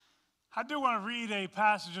I do want to read a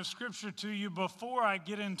passage of scripture to you before I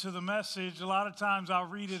get into the message. A lot of times I'll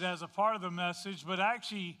read it as a part of the message, but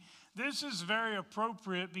actually this is very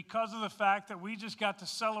appropriate because of the fact that we just got to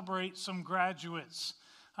celebrate some graduates.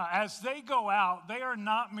 As they go out, they are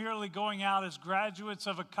not merely going out as graduates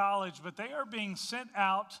of a college, but they are being sent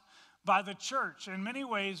out by the church, in many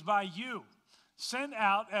ways by you, sent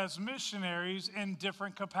out as missionaries in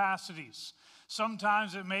different capacities.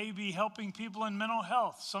 Sometimes it may be helping people in mental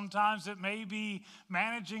health. Sometimes it may be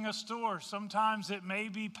managing a store. Sometimes it may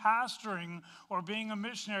be pastoring or being a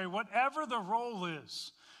missionary. Whatever the role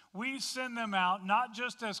is, we send them out not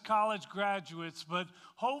just as college graduates, but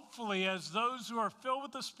hopefully as those who are filled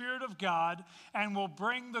with the Spirit of God and will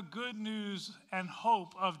bring the good news and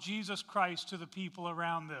hope of Jesus Christ to the people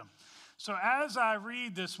around them. So as I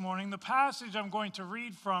read this morning, the passage I'm going to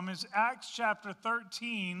read from is Acts chapter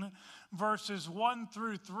 13, verses 1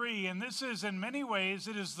 through 3. And this is, in many ways,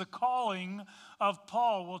 it is the calling of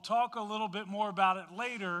Paul. We'll talk a little bit more about it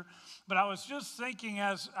later. But I was just thinking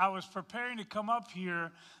as I was preparing to come up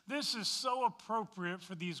here, this is so appropriate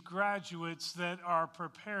for these graduates that are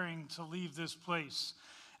preparing to leave this place.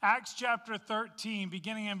 Acts chapter 13,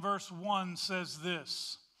 beginning in verse 1, says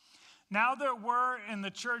this. Now there were in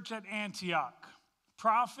the church at Antioch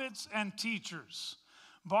prophets and teachers,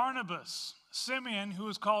 Barnabas, Simeon, who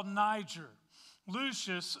was called Niger,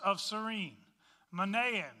 Lucius of Cyrene,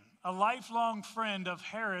 Manaen, a lifelong friend of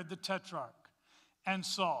Herod the Tetrarch, and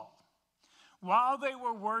Saul. While they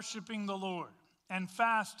were worshiping the Lord and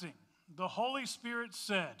fasting, the Holy Spirit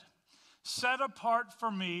said, "Set apart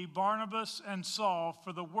for me Barnabas and Saul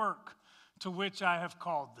for the work to which I have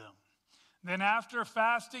called them." Then after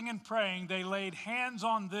fasting and praying, they laid hands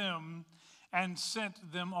on them and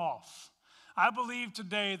sent them off. I believe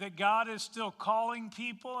today that God is still calling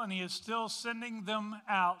people and he is still sending them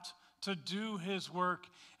out to do his work.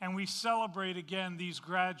 And we celebrate again these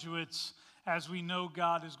graduates as we know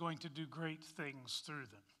God is going to do great things through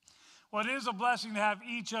them. Well, it is a blessing to have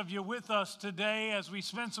each of you with us today as we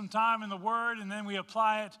spend some time in the Word and then we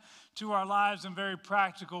apply it to our lives in very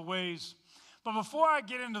practical ways. But before I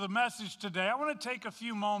get into the message today, I want to take a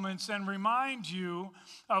few moments and remind you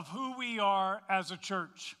of who we are as a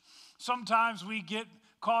church. Sometimes we get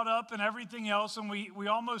caught up in everything else and we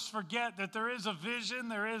almost forget that there is a vision,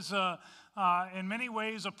 there is in many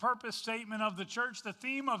ways a purpose statement of the church. The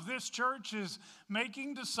theme of this church is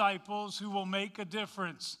making disciples who will make a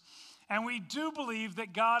difference. And we do believe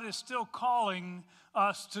that God is still calling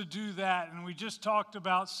us to do that. And we just talked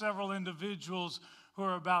about several individuals who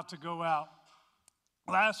are about to go out.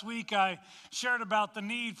 Last week, I shared about the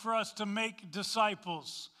need for us to make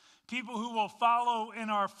disciples, people who will follow in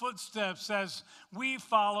our footsteps as we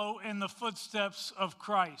follow in the footsteps of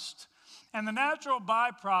Christ. And the natural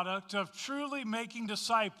byproduct of truly making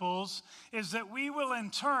disciples is that we will in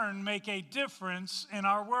turn make a difference in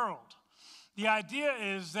our world. The idea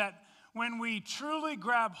is that when we truly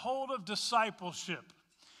grab hold of discipleship,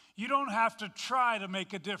 you don't have to try to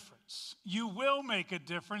make a difference. You will make a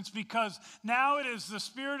difference because now it is the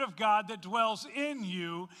Spirit of God that dwells in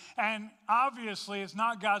you. And obviously, it's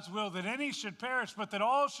not God's will that any should perish, but that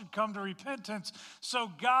all should come to repentance.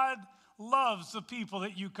 So God loves the people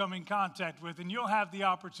that you come in contact with, and you'll have the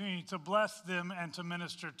opportunity to bless them and to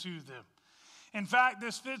minister to them. In fact,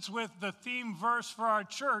 this fits with the theme verse for our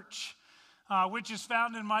church, which is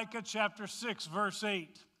found in Micah chapter 6, verse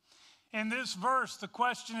 8. In this verse, the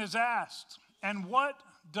question is asked, and what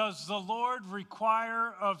does the Lord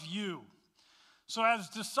require of you? So as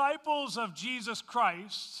disciples of Jesus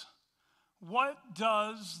Christ, what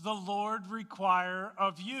does the Lord require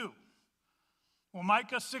of you? Well,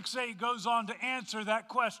 Micah 6:8 goes on to answer that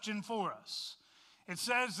question for us. It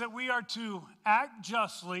says that we are to act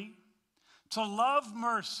justly, to love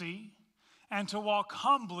mercy, and to walk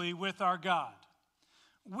humbly with our God.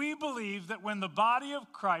 We believe that when the body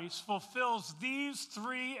of Christ fulfills these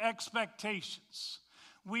three expectations,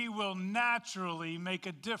 we will naturally make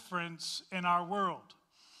a difference in our world.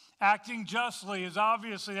 Acting justly is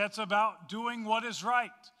obviously, that's about doing what is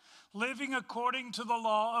right, living according to the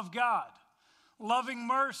law of God. Loving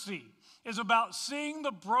mercy is about seeing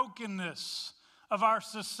the brokenness of our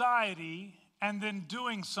society and then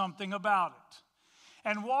doing something about it.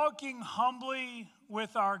 And walking humbly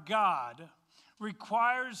with our God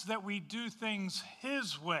requires that we do things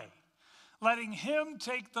his way, letting him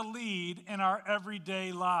take the lead in our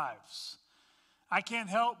everyday lives. I can't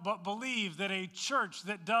help but believe that a church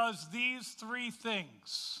that does these three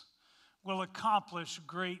things will accomplish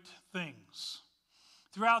great things.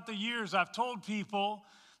 Throughout the years, I've told people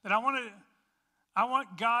that I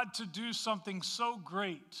want God to do something so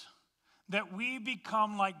great that we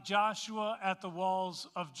become like Joshua at the walls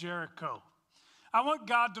of Jericho. I want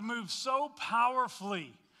God to move so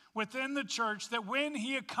powerfully within the church that when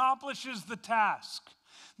he accomplishes the task,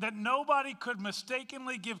 that nobody could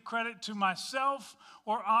mistakenly give credit to myself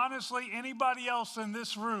or honestly anybody else in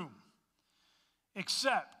this room,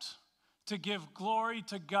 except to give glory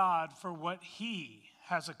to God for what he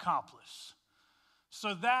has accomplished.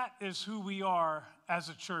 So that is who we are as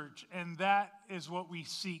a church, and that is what we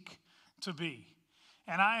seek to be.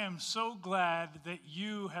 And I am so glad that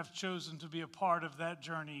you have chosen to be a part of that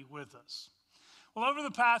journey with us. Well, over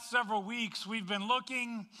the past several weeks, we've been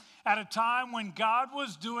looking at a time when God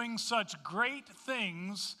was doing such great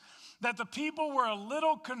things that the people were a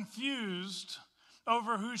little confused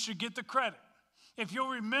over who should get the credit. If you'll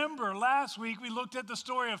remember, last week we looked at the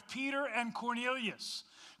story of Peter and Cornelius.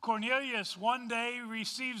 Cornelius one day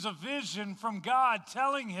receives a vision from God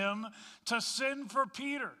telling him to send for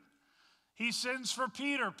Peter. He sends for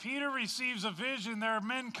Peter. Peter receives a vision. There are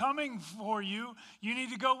men coming for you. You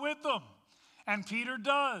need to go with them. And Peter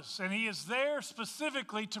does. And he is there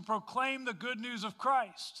specifically to proclaim the good news of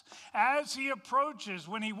Christ. As he approaches,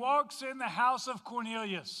 when he walks in the house of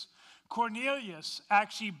Cornelius, Cornelius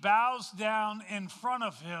actually bows down in front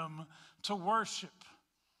of him to worship.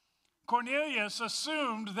 Cornelius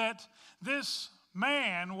assumed that this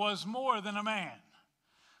man was more than a man.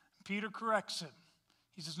 Peter corrects him.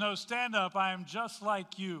 He says, no, stand up. I am just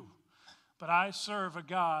like you, but I serve a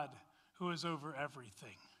God who is over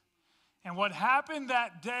everything. And what happened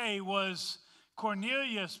that day was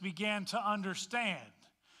Cornelius began to understand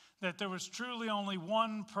that there was truly only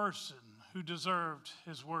one person who deserved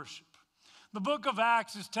his worship. The book of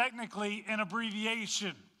Acts is technically an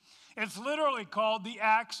abbreviation. It's literally called the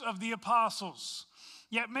Acts of the Apostles.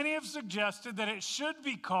 Yet many have suggested that it should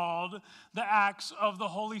be called the Acts of the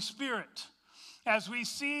Holy Spirit, as we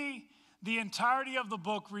see the entirety of the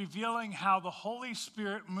book revealing how the Holy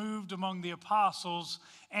Spirit moved among the apostles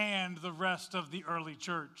and the rest of the early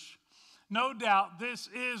church. No doubt this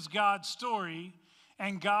is God's story,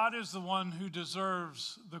 and God is the one who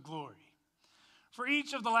deserves the glory. For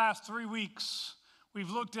each of the last 3 weeks,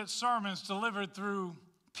 we've looked at sermons delivered through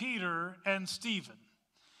Peter and Stephen.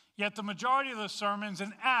 Yet the majority of the sermons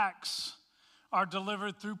in Acts are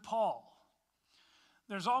delivered through Paul.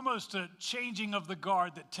 There's almost a changing of the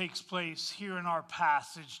guard that takes place here in our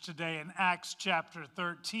passage today in Acts chapter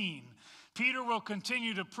 13. Peter will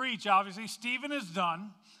continue to preach. Obviously, Stephen is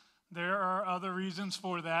done. There are other reasons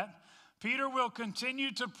for that. Peter will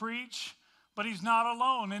continue to preach, but he's not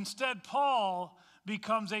alone. Instead, Paul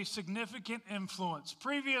becomes a significant influence.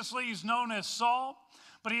 Previously, he's known as Saul,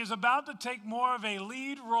 but he is about to take more of a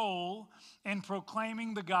lead role in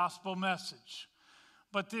proclaiming the gospel message.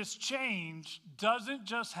 But this change doesn't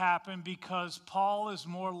just happen because Paul is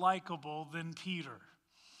more likable than Peter.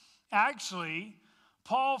 Actually,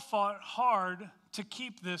 Paul fought hard to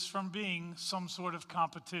keep this from being some sort of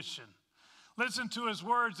competition. Listen to his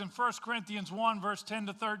words in 1 Corinthians 1, verse 10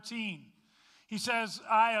 to 13. He says,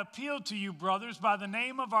 I appeal to you, brothers, by the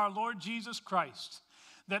name of our Lord Jesus Christ,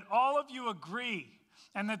 that all of you agree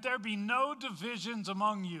and that there be no divisions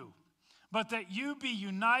among you, but that you be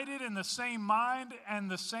united in the same mind and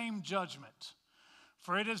the same judgment.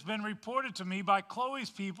 For it has been reported to me by Chloe's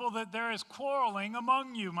people that there is quarreling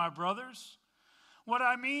among you, my brothers. What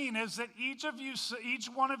I mean is that each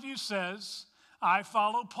one of you says, I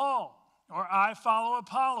follow Paul, or I follow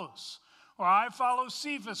Apollos, or I follow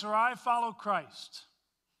Cephas, or I follow Christ.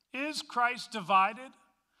 Is Christ divided?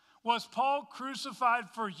 Was Paul crucified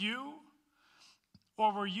for you,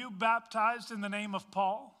 or were you baptized in the name of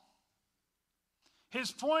Paul?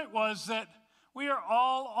 His point was that we are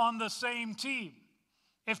all on the same team.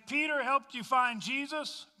 If Peter helped you find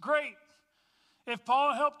Jesus, great. If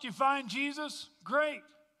Paul helped you find Jesus, great.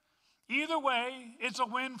 Either way, it's a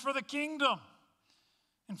win for the kingdom.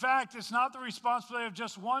 In fact, it's not the responsibility of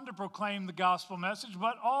just one to proclaim the gospel message,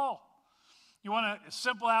 but all. You want a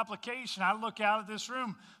simple application? I look out at this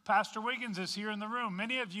room. Pastor Wiggins is here in the room.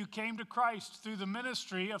 Many of you came to Christ through the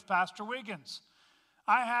ministry of Pastor Wiggins.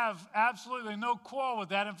 I have absolutely no quarrel with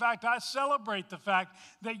that. In fact, I celebrate the fact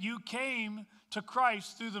that you came to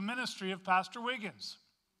Christ through the ministry of Pastor Wiggins.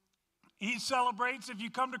 He celebrates if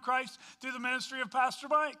you come to Christ through the ministry of Pastor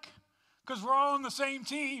Mike, because we're all on the same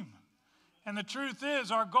team. And the truth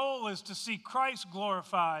is, our goal is to see Christ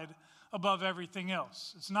glorified above everything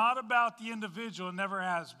else. It's not about the individual, it never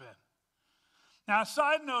has been. Now, a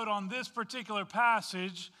side note on this particular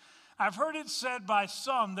passage, I've heard it said by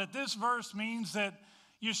some that this verse means that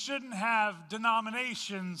you shouldn't have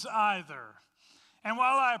denominations either. And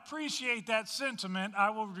while I appreciate that sentiment,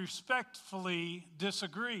 I will respectfully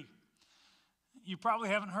disagree. you probably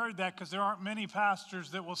haven't heard that because there aren't many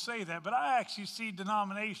pastors that will say that, but I actually see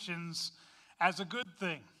denominations as a good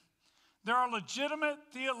thing. There are legitimate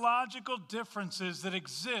theological differences that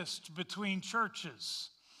exist between churches.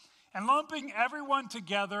 And lumping everyone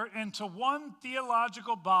together into one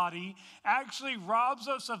theological body actually robs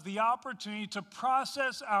us of the opportunity to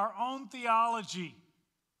process our own theology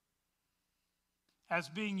as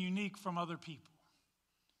being unique from other people.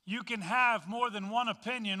 You can have more than one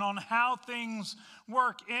opinion on how things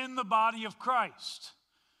work in the body of Christ.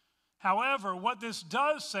 However, what this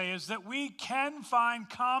does say is that we can find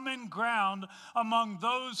common ground among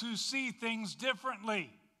those who see things differently.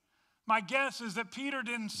 My guess is that Peter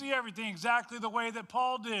didn't see everything exactly the way that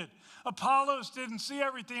Paul did. Apollos didn't see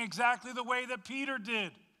everything exactly the way that Peter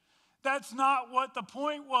did. That's not what the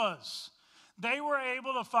point was. They were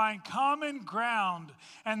able to find common ground,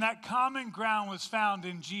 and that common ground was found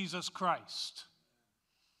in Jesus Christ.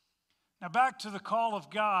 Now back to the call of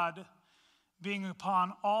God being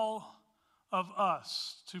upon all of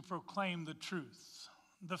us to proclaim the truth.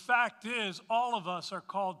 The fact is, all of us are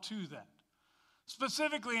called to that.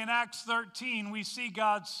 Specifically in Acts 13, we see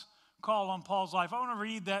God's call on Paul's life. I want to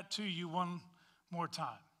read that to you one more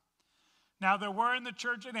time. Now there were in the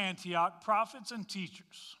church at Antioch prophets and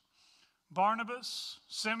teachers: Barnabas,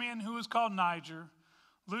 Simeon, who was called Niger,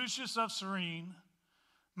 Lucius of Cyrene,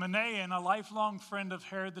 Manaen, a lifelong friend of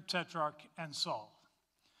Herod the Tetrarch, and Saul.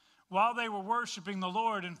 While they were worshiping the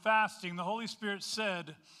Lord and fasting, the Holy Spirit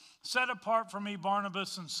said, "Set apart for me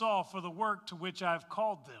Barnabas and Saul for the work to which I have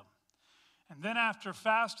called them." And then after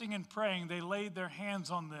fasting and praying, they laid their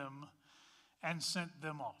hands on them and sent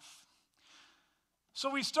them off. So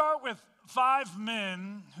we start with 5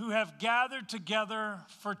 men who have gathered together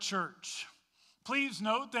for church. Please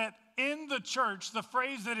note that in the church, the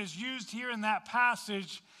phrase that is used here in that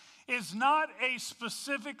passage is not a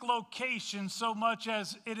specific location so much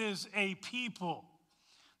as it is a people.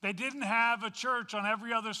 They didn't have a church on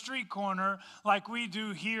every other street corner like we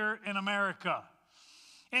do here in America.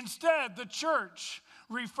 Instead, the church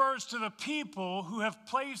refers to the people who have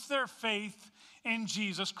placed their faith in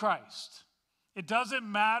Jesus Christ. It doesn't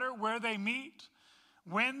matter where they meet.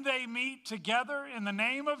 When they meet together in the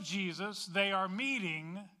name of Jesus, they are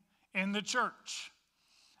meeting in the church.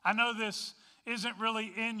 I know this isn't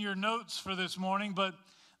really in your notes for this morning, but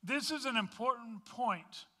this is an important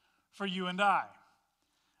point for you and I.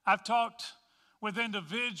 I've talked with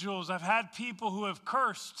individuals, I've had people who have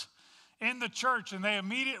cursed in the church, and they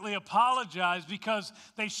immediately apologize because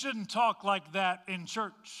they shouldn't talk like that in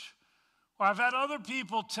church. Or I've had other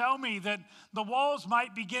people tell me that the walls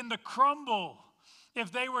might begin to crumble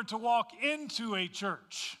if they were to walk into a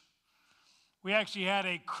church. We actually had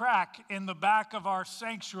a crack in the back of our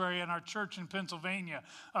sanctuary in our church in Pennsylvania,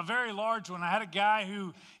 a very large one. I had a guy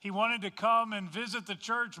who he wanted to come and visit the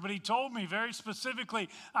church, but he told me very specifically,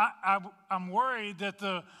 I'm worried that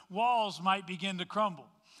the walls might begin to crumble.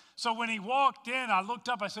 So when he walked in, I looked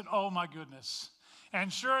up, I said, "Oh my goodness."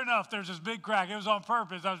 And sure enough, there's this big crack. It was on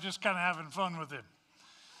purpose. I was just kind of having fun with it.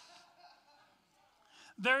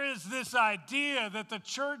 There is this idea that the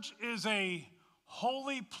church is a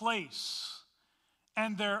holy place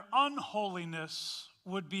and their unholiness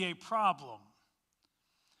would be a problem.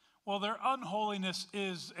 Well, their unholiness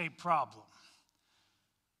is a problem.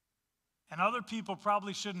 And other people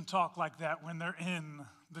probably shouldn't talk like that when they're in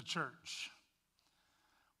the church.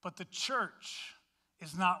 But the church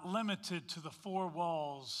is not limited to the 4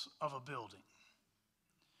 walls of a building.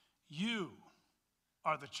 You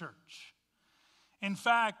are the church. In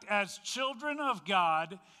fact, as children of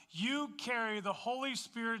God, you carry the Holy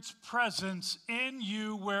Spirit's presence in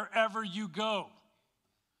you wherever you go.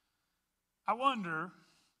 I wonder,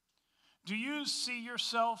 do you see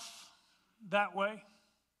yourself that way?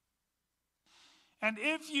 And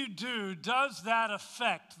if you do, does that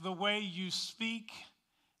affect the way you speak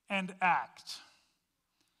and act?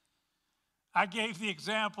 I gave the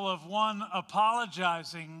example of one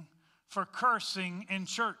apologizing for cursing in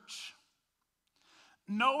church.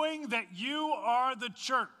 Knowing that you are the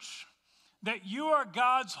church, that you are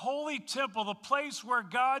God's holy temple, the place where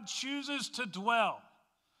God chooses to dwell,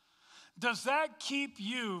 does that keep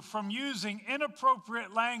you from using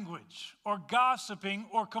inappropriate language or gossiping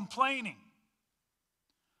or complaining?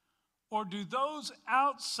 Or do those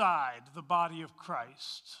outside the body of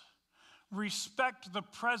Christ respect the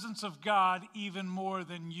presence of God even more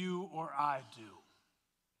than you or I do?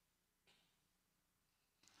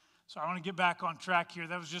 So I want to get back on track here.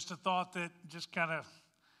 That was just a thought that just kind of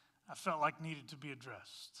I felt like needed to be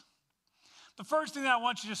addressed. The first thing that I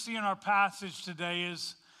want you to see in our passage today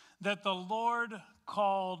is that the Lord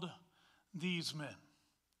called these men.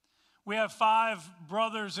 We have 5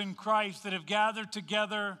 brothers in Christ that have gathered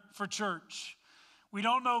together for church. We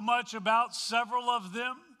don't know much about several of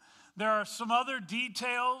them. There are some other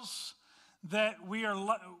details that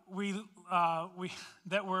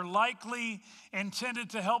that were likely intended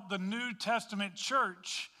to help the New Testament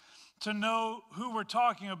church to know who we're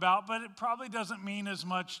talking about, but it probably doesn't mean as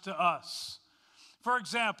much to us. For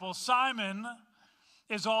example, Simon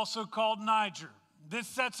is also called Niger. This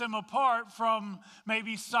sets him apart from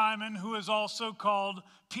maybe Simon, who is also called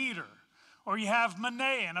Peter. Or you have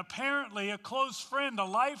Manaen, apparently a close friend, a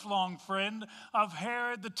lifelong friend of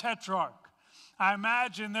Herod the Tetrarch. I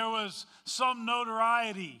imagine there was some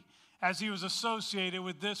notoriety as he was associated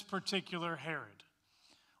with this particular Herod.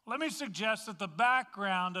 Let me suggest that the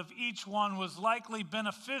background of each one was likely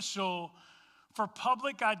beneficial for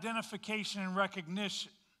public identification and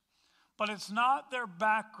recognition. But it's not their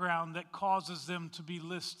background that causes them to be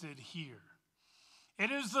listed here. It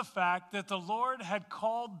is the fact that the Lord had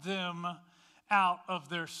called them out of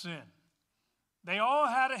their sin. They all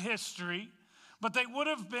had a history, but they would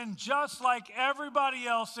have been just like everybody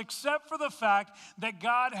else except for the fact that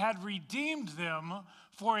God had redeemed them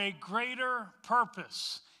for a greater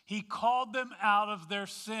purpose. He called them out of their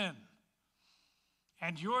sin.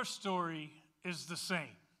 And your story is the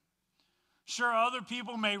same. Sure, other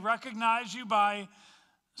people may recognize you by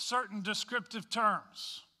certain descriptive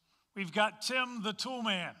terms. We've got Tim the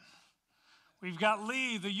toolman. We've got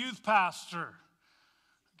Lee the youth pastor.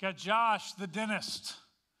 We've got Josh the dentist.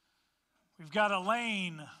 We've got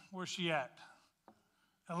Elaine, where's she at?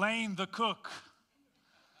 Elaine the cook.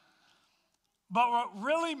 But what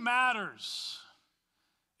really matters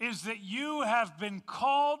is that you have been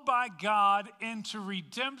called by God into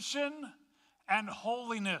redemption and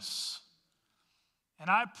holiness. And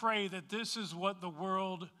I pray that this is what the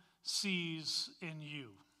world sees in you.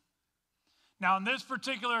 Now, on this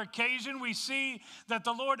particular occasion, we see that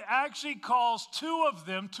the Lord actually calls 2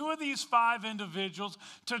 of these 5 individuals,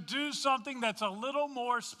 to do something that's a little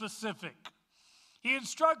more specific. He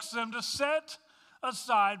instructs them to set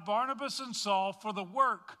aside Barnabas and Saul for the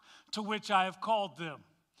work to which I have called them.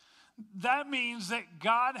 That means that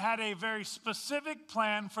God had a very specific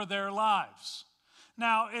plan for their lives.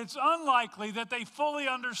 Now, it's unlikely that they fully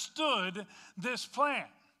understood this plan,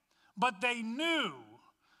 but they knew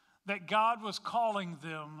that God was calling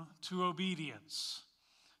them to obedience.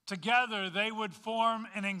 Together, they would form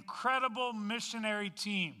an incredible missionary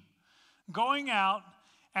team, going out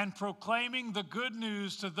and proclaiming the good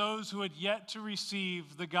news to those who had yet to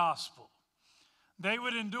receive the gospel. They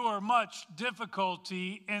would endure much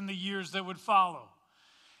difficulty in the years that would follow,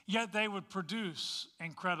 yet they would produce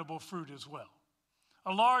incredible fruit as well.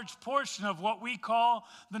 A large portion of what we call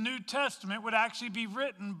the New Testament would actually be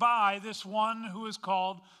written by this one who is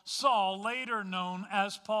called Saul, later known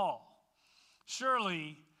as Paul.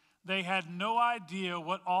 Surely they had no idea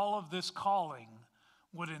what all of this calling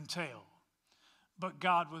would entail, but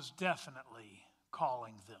God was definitely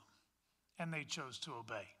calling them, and they chose to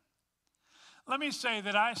obey. Let me say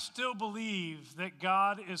that I still believe that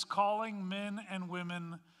God is calling men and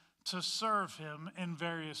women to serve him in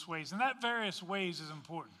various ways. And that various ways is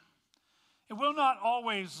important. It will not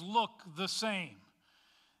always look the same.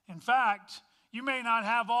 In fact, you may not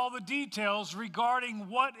have all the details regarding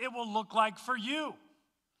what it will look like for you.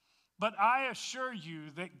 But I assure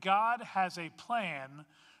you that God has a plan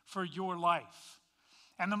for your life.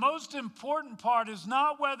 And the most important part is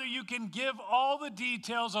not whether you can give all the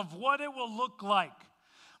details of what it will look like,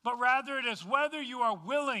 but rather it is whether you are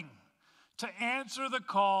willing to answer the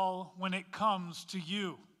call when it comes to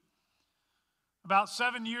you. About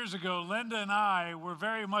 7 years ago, Linda and I were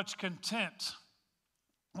very much content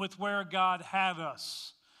with where God had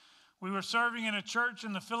us. We were serving in a church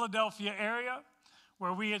in the Philadelphia area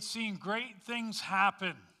where we had seen great things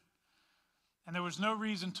happen, and there was no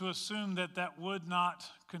reason to assume that that would not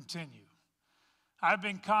continue. I've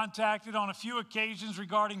been contacted on a few occasions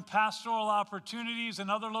regarding pastoral opportunities in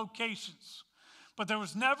other locations, but there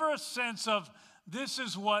was never a sense of this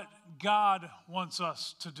is what God wants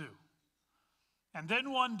us to do. And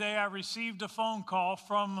then one day I received a phone call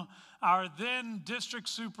from our then district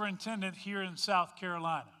superintendent here in South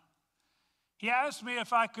Carolina. He asked me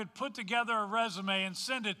if I could put together a resume and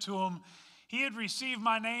send it to him. He had received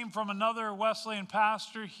my name from another Wesleyan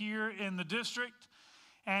pastor here in the district,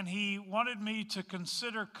 and he wanted me to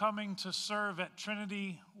consider coming to serve at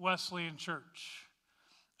Trinity Wesleyan Church.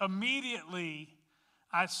 Immediately,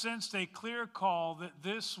 I sensed a clear call that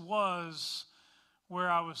this was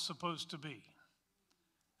where I was supposed to be.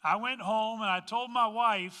 I went home and I told my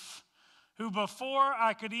wife, who before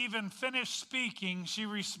I could even finish speaking, she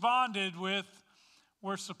responded with,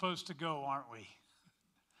 we're supposed to go, aren't we?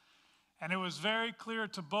 And it was very clear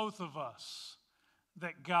to both of us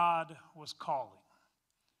that God was calling.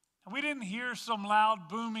 And we didn't hear some loud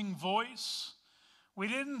booming voice. We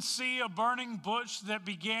didn't see a burning bush that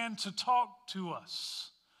began to talk to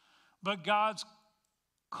us. But God's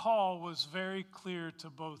call was very clear to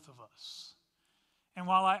both of us. And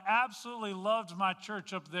while I absolutely loved my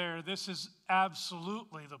church up there, this is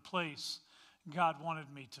absolutely the place God wanted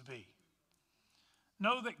me to be.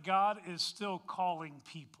 Know that God is still calling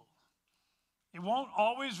people. It won't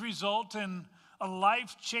always result in a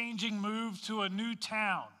life-changing move to a new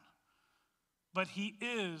town, but He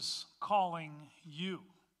is calling you.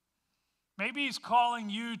 Maybe He's calling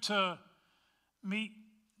you to meet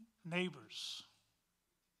neighbors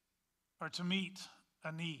or to meet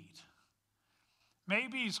a need.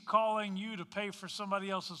 Maybe He's calling you to pay for somebody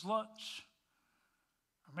else's lunch.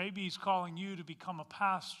 Or maybe He's calling you to become a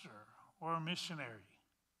pastor or a missionary.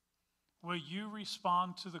 Will you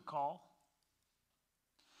respond to the call?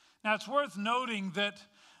 Now, it's worth noting that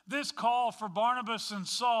this call for Barnabas and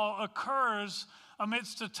Saul occurs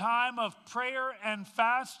amidst a time of prayer and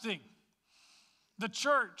fasting. The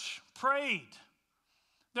church prayed.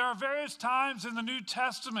 There are various times in the New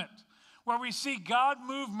Testament where we see God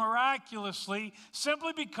move miraculously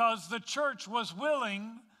simply because the church was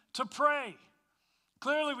willing to pray.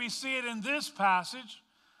 Clearly, we see it in this passage,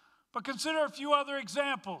 but consider a few other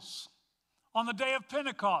examples. On the day of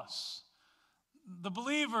Pentecost, the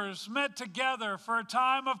believers met together for a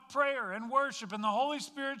time of prayer and worship, and the Holy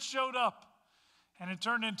Spirit showed up, and it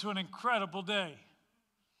turned into an incredible day.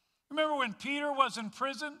 Remember when Peter was in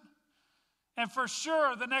prison? And for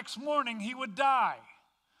sure, the next morning he would die.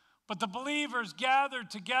 But the believers gathered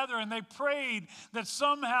together and they prayed that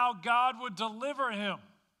somehow God would deliver him.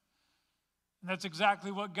 And that's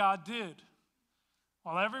exactly what God did.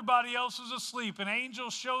 While everybody else was asleep, an angel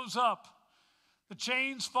shows up. The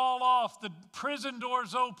chains fall off, the prison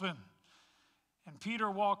doors open, and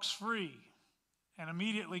Peter walks free and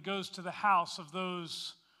immediately goes to the house of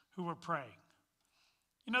those who were praying.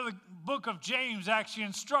 You know, the book of James actually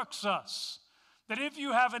instructs us that if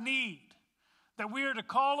you have a need, that we are to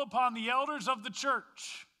call upon the elders of the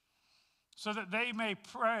church so that they may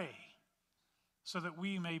pray, so that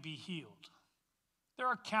we may be healed. There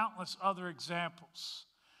are countless other examples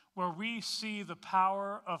where we see the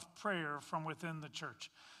power of prayer from within the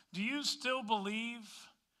church. Do you still believe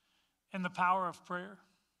in the power of prayer?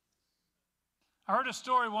 I heard a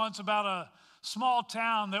story once about a small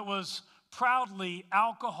town that was proudly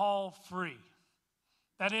alcohol-free.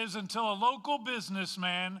 That is, until a local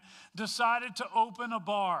businessman decided to open a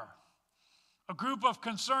bar. A group of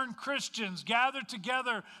concerned Christians gathered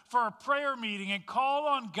together for a prayer meeting and called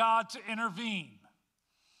on God to intervene.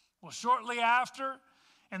 Well, shortly after,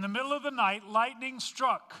 in the middle of the night, lightning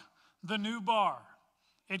struck the new bar.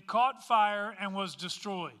 It caught fire and was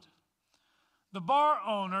destroyed. The bar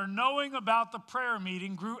owner, knowing about the prayer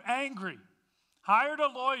meeting, grew angry, hired a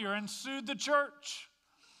lawyer, and sued the church.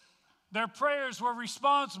 Their prayers were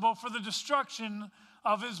responsible for the destruction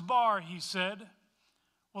of his bar, he said.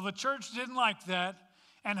 Well, the church didn't like that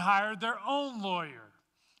and hired their own lawyer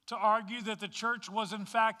to argue that the church was in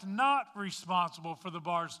fact not responsible for the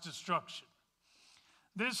bar's destruction.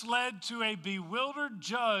 This led to a bewildered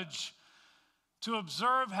judge to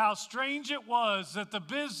observe how strange it was that the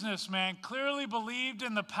businessman clearly believed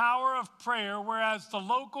in the power of prayer, whereas the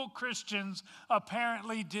local Christians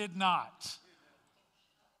apparently did not.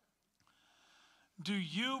 Do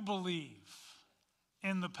you believe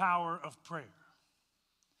in the power of prayer?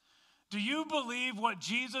 Do you believe what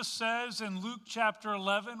Jesus says in Luke chapter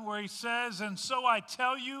 11, where he says, "And so I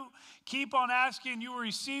tell you, keep on asking and you will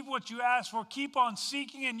receive what you ask for. Keep on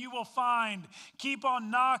seeking and you will find. Keep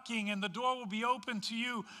on knocking and the door will be open to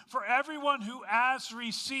you. For everyone who asks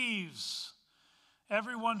receives.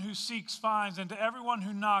 Everyone who seeks finds. And to everyone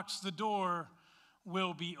who knocks, the door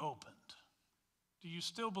will be opened." Do you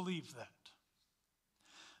still believe that?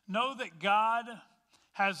 Know that God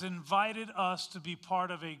has invited us to be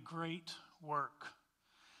part of a great work.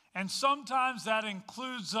 And sometimes that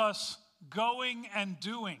includes us going and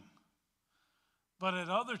doing. But at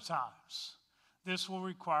other times, this will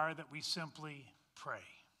require that we simply pray.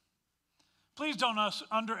 Please don't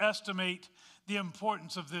underestimate the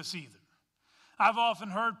importance of this either. I've often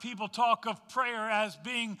heard people talk of prayer as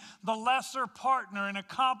being the lesser partner in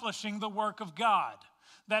accomplishing the work of God.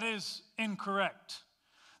 That is incorrect.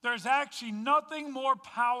 There's actually nothing more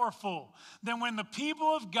powerful than when the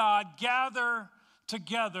people of God gather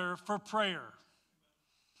together for prayer.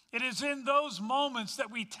 It is in those moments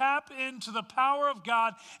that we tap into the power of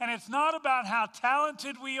God, and it's not about how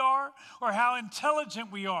talented we are or how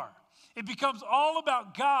intelligent we are. It becomes all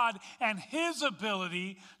about God and His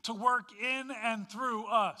ability to work in and through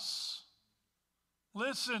us.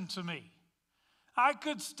 Listen to me. I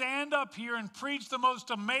could stand up here and preach the most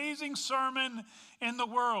amazing sermon in the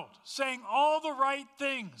world, saying all the right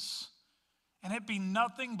things, and it be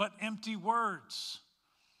nothing but empty words.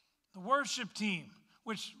 The worship team,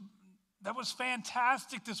 that was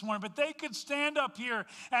fantastic this morning, but they could stand up here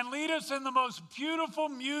and lead us in the most beautiful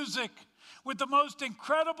music with the most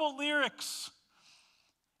incredible lyrics,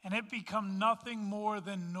 and it become nothing more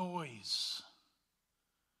than noise.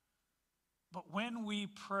 But when we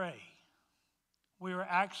pray, we are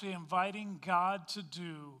actually inviting God to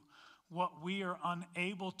do what we are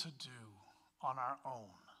unable to do on our own.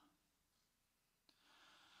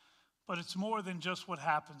 But it's more than just what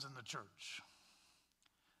happens in the church.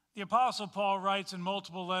 The Apostle Paul writes in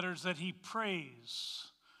multiple letters that he prays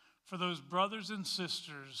for those brothers and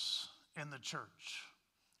sisters in the church,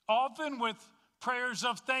 often with prayers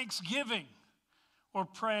of thanksgiving or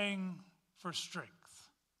praying for strength.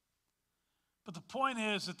 But the point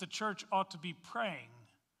is that the church ought to be praying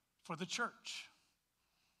for the church.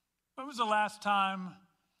 When was the last time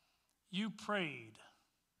you prayed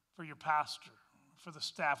for your pastor, for the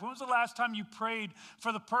staff? When was the last time you prayed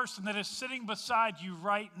for the person that is sitting beside you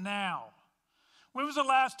right now? When was the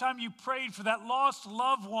last time you prayed for that lost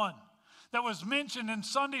loved one that was mentioned in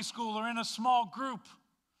Sunday school or in a small group?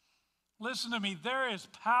 Listen to me, there is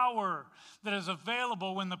power that is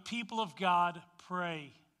available when the people of God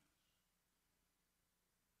pray.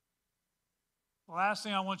 The last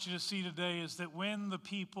thing I want you to see today is that when the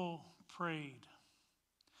people prayed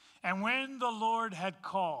and when the Lord had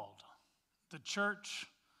called, the church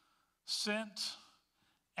sent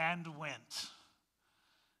and went.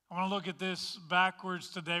 I want to look at this backwards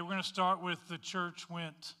today. We're going to start with the church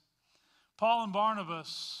went. Paul and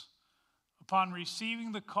Barnabas, upon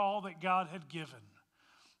receiving the call that God had given,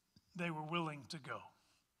 they were willing to go.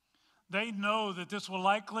 They know that this will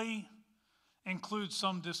likely include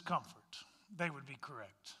some discomfort. They would be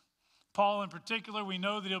correct. Paul in particular, we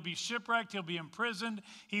know that he'll be shipwrecked, he'll be imprisoned,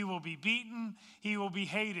 he will be beaten, he will be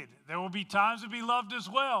hated. There will be times to be loved as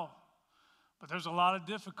well, but there's a lot of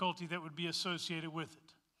difficulty that would be associated with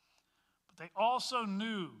it. But they also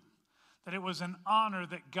knew that it was an honor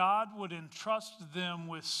that God would entrust them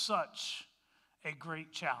with such a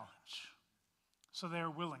great challenge. So they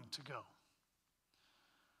are willing to go.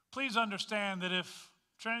 Please understand that if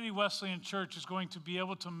Trinity Wesleyan Church is going to be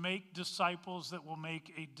able to make disciples that will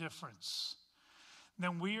make a difference,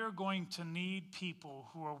 then we are going to need people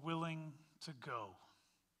who are willing to go.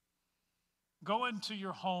 Go into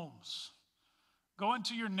your homes. Go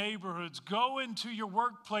into your neighborhoods. Go into your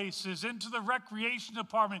workplaces, into the recreation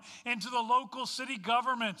department, into the local city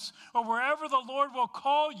governments, or wherever the Lord will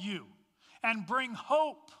call you, and bring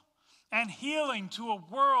hope and healing to a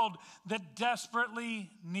world that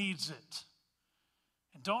desperately needs it.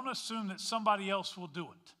 And don't assume that somebody else will do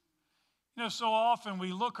it. You know, so often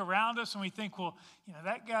we look around us and we think, well, you know,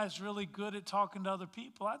 that guy's really good at talking to other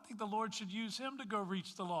people. I think the Lord should use him to go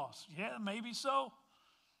reach the lost. Yeah, maybe so.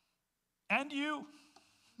 And you.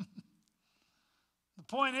 The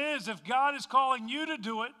point is, if God is calling you to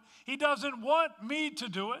do it, He doesn't want me to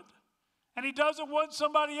do it, and He doesn't want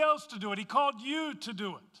somebody else to do it. He called you to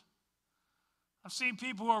do it. I've seen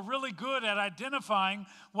people who are really good at identifying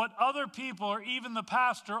what other people or even the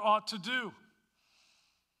pastor ought to do,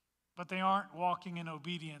 but they aren't walking in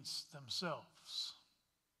obedience themselves.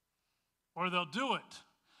 Or they'll do it,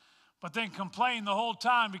 but then complain the whole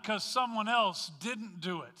time because someone else didn't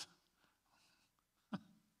do it.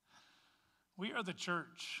 We are the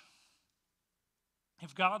church.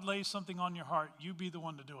 If God lays something on your heart, you be the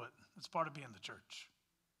one to do it. It's part of being the church.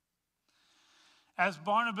 As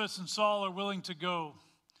Barnabas and Saul are willing to go,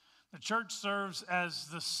 the church serves as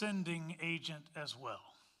the sending agent as well.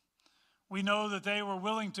 We know that they were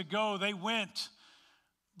willing to go. They went,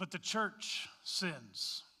 but the church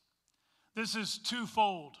sends. This is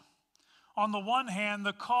twofold. On the one hand,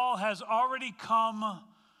 the call has already come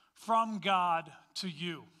from God to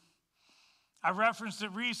you. I referenced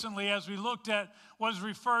it recently as we looked at what is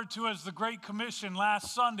referred to as the Great Commission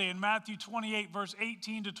last Sunday in Matthew 28, verse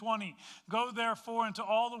 18 to 20. Go therefore into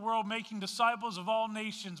all the world, making disciples of all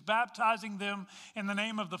nations, baptizing them in the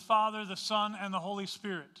name of the Father, the Son, and the Holy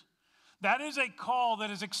Spirit. That is a call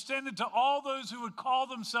that is extended to all those who would call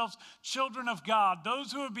themselves children of God,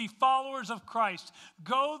 those who would be followers of Christ.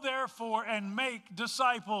 Go therefore and make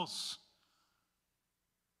disciples.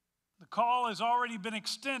 The call has already been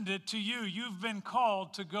extended to you. You've been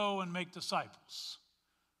called to go and make disciples.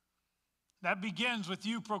 That begins with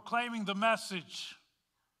you proclaiming the message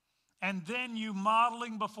and then you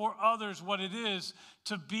modeling before others what it is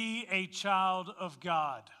to be a child of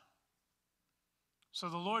God. So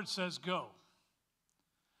the Lord says, go.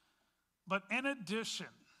 But in addition,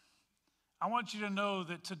 I want you to know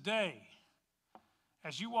that today,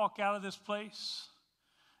 as you walk out of this place,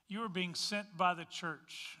 you are being sent by the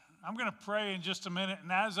church. I'm going to pray in just a minute,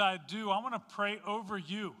 and as I do, I want to pray over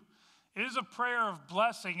you. It is a prayer of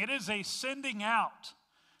blessing. It is a sending out.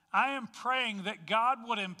 I am praying that God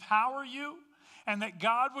would empower you and that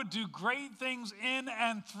God would do great things in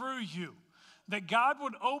and through you. That God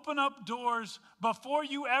would open up doors before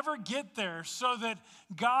you ever get there so that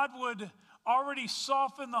God would already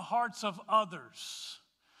soften the hearts of others.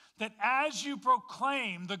 That as you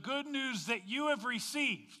proclaim the good news that you have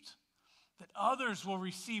received, that others will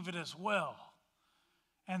receive it as well.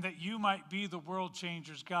 And that you might be the world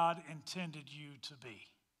changers God intended you to be.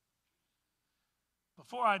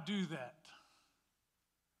 Before I do that,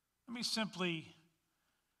 let me simply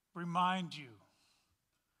remind you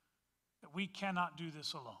that we cannot do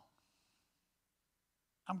this alone.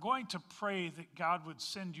 I'm going to pray that God would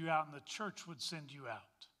send you out and the church would send you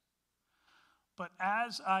out. But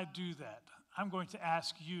as I do that, I'm going to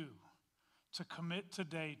ask you to commit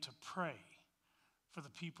today to pray for the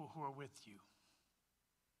people who are with you.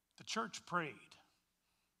 The church prayed.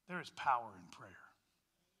 There is power in prayer.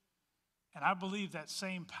 And I believe that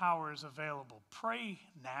same power is available. Pray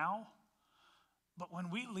now, but when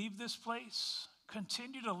we leave this place,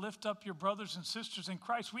 continue to lift up your brothers and sisters in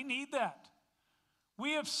Christ. We need that.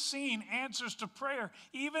 We have seen answers to prayer,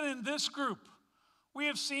 even in this group. We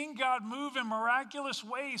have seen God move in miraculous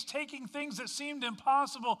ways, taking things that seemed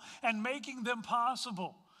impossible and making them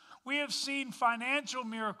possible. We have seen financial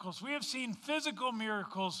miracles. We have seen physical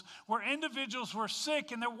miracles where individuals were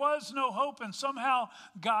sick and there was no hope, and somehow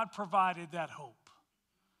God provided that hope.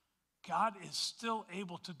 God is still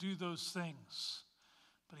able to do those things,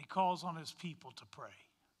 but he calls on his people to pray.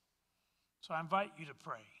 So I invite you to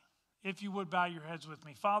pray. If you would bow your heads with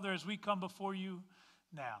me. Father, as we come before you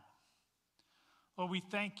now, Lord, we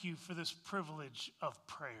thank you for this privilege of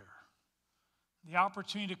prayer, the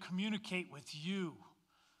opportunity to communicate with you,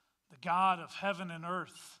 the God of heaven and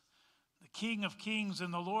earth, the King of kings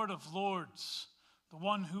and the Lord of lords, the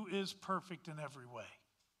one who is perfect in every way.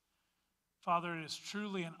 Father, it is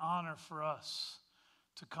truly an honor for us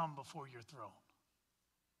to come before your throne.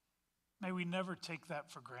 May we never take that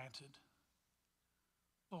for granted.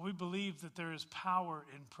 Lord, we believe that there is power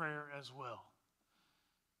in prayer as well.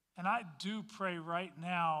 And I do pray right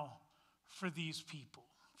now for these people,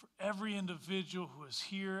 for every individual who is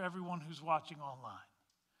here, everyone who's watching online.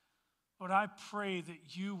 Lord, I pray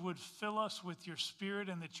that you would fill us with your Spirit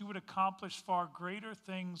and that you would accomplish far greater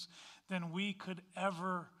things than we could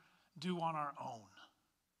ever do on our own.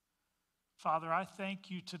 Father, I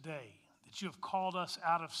thank you today that you have called us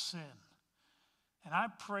out of sin. And I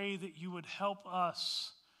pray that you would help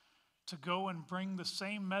us to go and bring the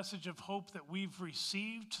same message of hope that we've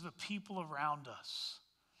received to the people around us.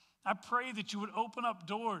 I pray that you would open up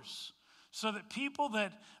doors so that people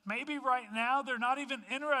that maybe right now they're not even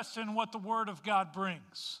interested in what the Word of God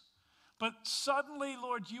brings. But suddenly,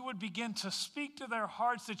 Lord, you would begin to speak to their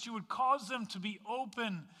hearts, that you would cause them to be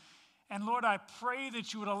open. And Lord, I pray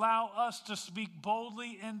that you would allow us to speak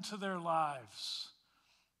boldly into their lives,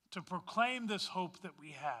 to proclaim this hope that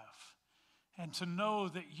we have, and to know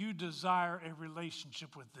that you desire a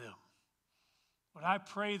relationship with them. Lord, I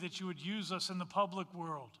pray that you would use us in the public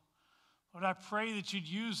world. Lord, I pray that you'd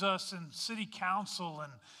use us in city council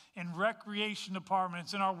and in recreation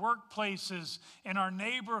departments, in our workplaces, in our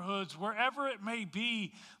neighborhoods, wherever it may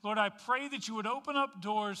be. Lord, I pray that you would open up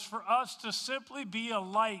doors for us to simply be a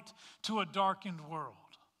light to a darkened world.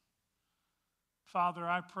 Father,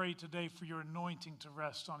 I pray today for your anointing to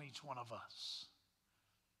rest on each one of us.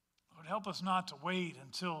 Lord, help us not to wait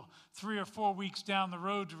until 3 or 4 weeks down the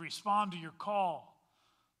road to respond to your call.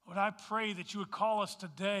 Lord, I pray that you would call us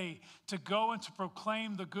today to go and to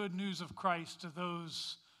proclaim the good news of Christ to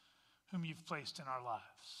those whom you've placed in our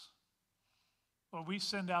lives. Lord, we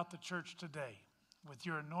send out the church today with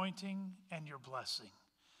your anointing and your blessing.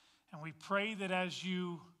 And we pray that as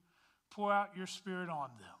you pour out your Spirit on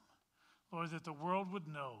them, Lord, that the world would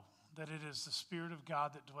know that it is the Spirit of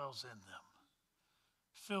God that dwells in them.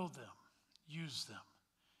 Fill them, use them.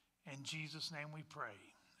 In Jesus' name we pray,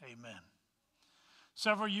 amen.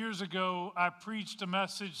 Several years ago, I preached a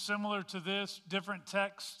message similar to this, different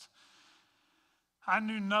text. I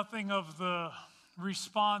knew nothing of the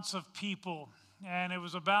response of people, and it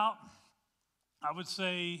was about I would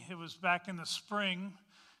say it was back in the spring,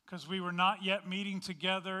 because we were not yet meeting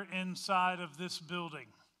together inside of this building.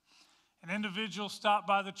 An individual stopped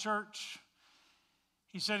by the church.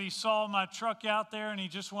 He said he saw my truck out there and he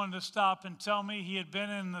just wanted to stop and tell me he had been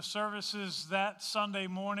in the services that Sunday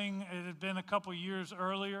morning. It had been a couple years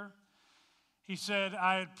earlier. He said,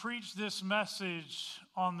 I had preached this message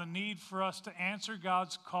on the need for us to answer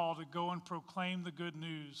God's call to go and proclaim the good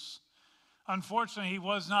news. Unfortunately, he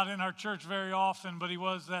was not in our church very often, but he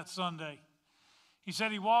was that Sunday. He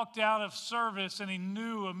said he walked out of service and he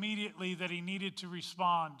knew immediately that he needed to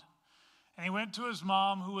respond. And he went to his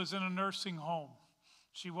mom, who was in a nursing home.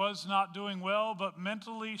 She was not doing well, but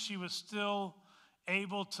mentally she was still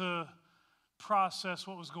able to process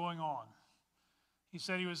what was going on. He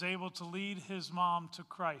said he was able to lead his mom to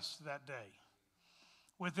Christ that day.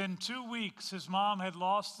 Within 2 weeks, his mom had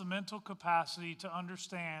lost the mental capacity to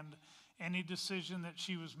understand any decision that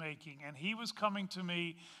she was making. And he was coming to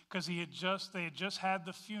me because they had just had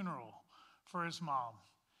the funeral for his mom.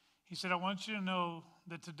 He said, I want you to know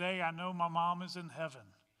that today I know my mom is in heaven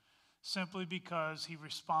simply because he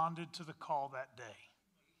responded to the call that day.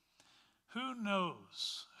 Who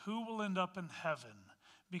knows who will end up in heaven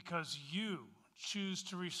because you choose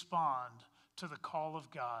to respond to the call of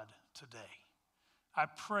God today? I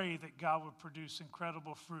pray that God would produce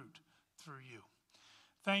incredible fruit through you.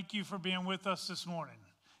 Thank you for being with us this morning,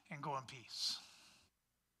 and go in peace.